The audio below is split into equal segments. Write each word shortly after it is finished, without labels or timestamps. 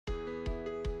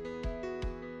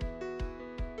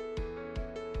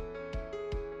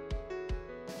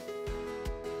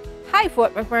Hi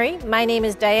Fort McMurray, my name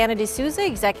is Diana D'Souza,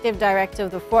 Executive Director of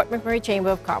the Fort McMurray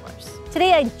Chamber of Commerce.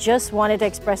 Today I just wanted to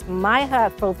express my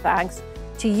heartfelt thanks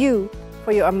to you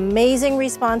for your amazing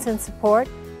response and support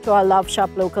to our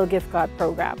Love.Shop.Local gift card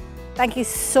program. Thank you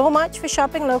so much for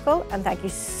shopping local, and thank you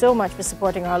so much for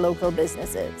supporting our local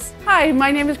businesses. Hi,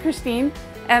 my name is Christine,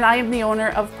 and I am the owner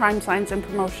of Prime Signs and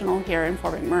Promotional here in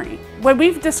Fort McMurray. When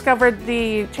we've discovered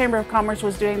the Chamber of Commerce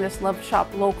was doing this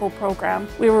Love.Shop.Local program,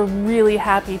 we were really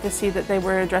happy to see that they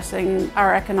were addressing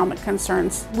our economic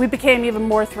concerns. We became even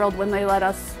more thrilled when they let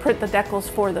us print the decals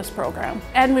for this program.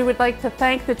 And we would like to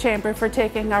thank the Chamber for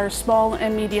taking our small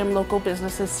and medium local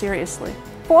businesses seriously.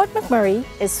 Fort McMurray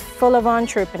is full of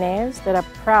entrepreneurs that are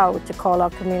proud to call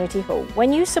our community home.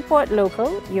 When you support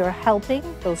local, you're helping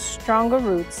build stronger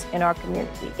roots in our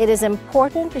community. It is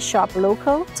important to shop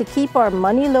local, to keep our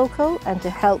money local, and to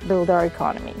help build our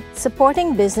economy.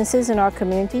 Supporting businesses in our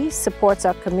community supports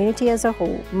our community as a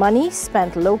whole. Money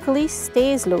spent locally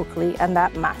stays locally, and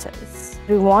that matters.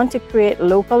 We want to create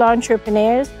local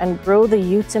entrepreneurs and grow the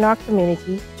youths in our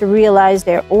community to realize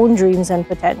their own dreams and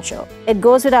potential. It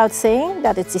goes without saying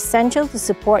that it's essential to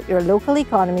support your local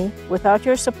economy. Without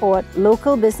your support,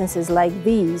 local businesses like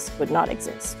these would not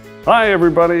exist. Hi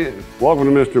everybody,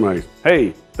 welcome to Mr. Mike's.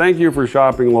 Hey, thank you for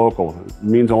shopping local. It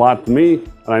means a lot to me,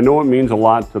 and I know it means a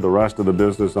lot to the rest of the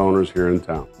business owners here in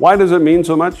town. Why does it mean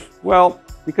so much? Well,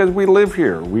 because we live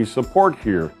here, we support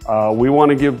here, we want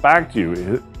to give back to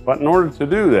you. But in order to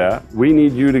do that, we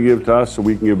need you to give to us so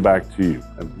we can give back to you,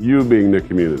 you being the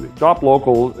community. Shop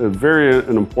Local is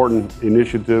an important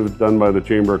initiative done by the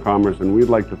Chamber of Commerce, and we'd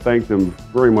like to thank them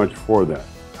very much for that.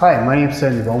 Hi, my name is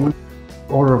Sandy Bowman,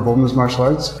 owner of Bowman's Martial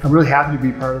Arts. I'm really happy to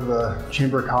be part of the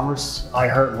Chamber of Commerce I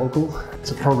Heart Local.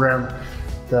 It's a program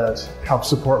that helps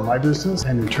support my business,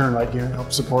 and in turn I can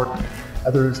help support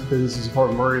other businesses in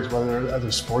Fort McMurray, as well as other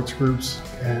sports groups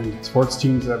and sports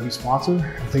teams that we sponsor.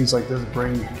 And things like this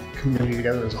bring community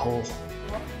together as a whole.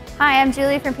 Hi, I'm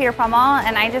Julie from Peter Palmal,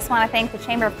 and I just want to thank the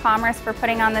Chamber of Commerce for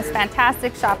putting on this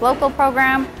fantastic Shop Local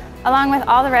program, along with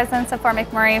all the residents of Fort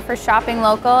McMurray for shopping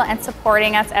local and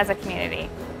supporting us as a community.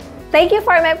 Thank you,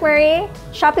 Fort McMurray.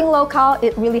 Shopping local,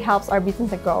 it really helps our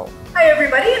business to grow. Hi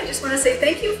everybody, I just want to say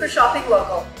thank you for shopping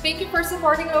local. Thank you for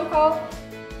supporting local.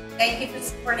 Thank you for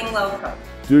supporting local.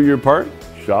 Do your part,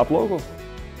 shop local.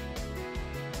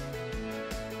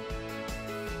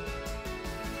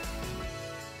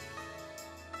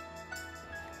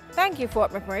 Thank you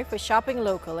Fort McMurray for shopping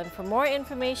local, and for more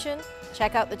information,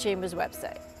 check out the Chamber's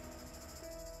website.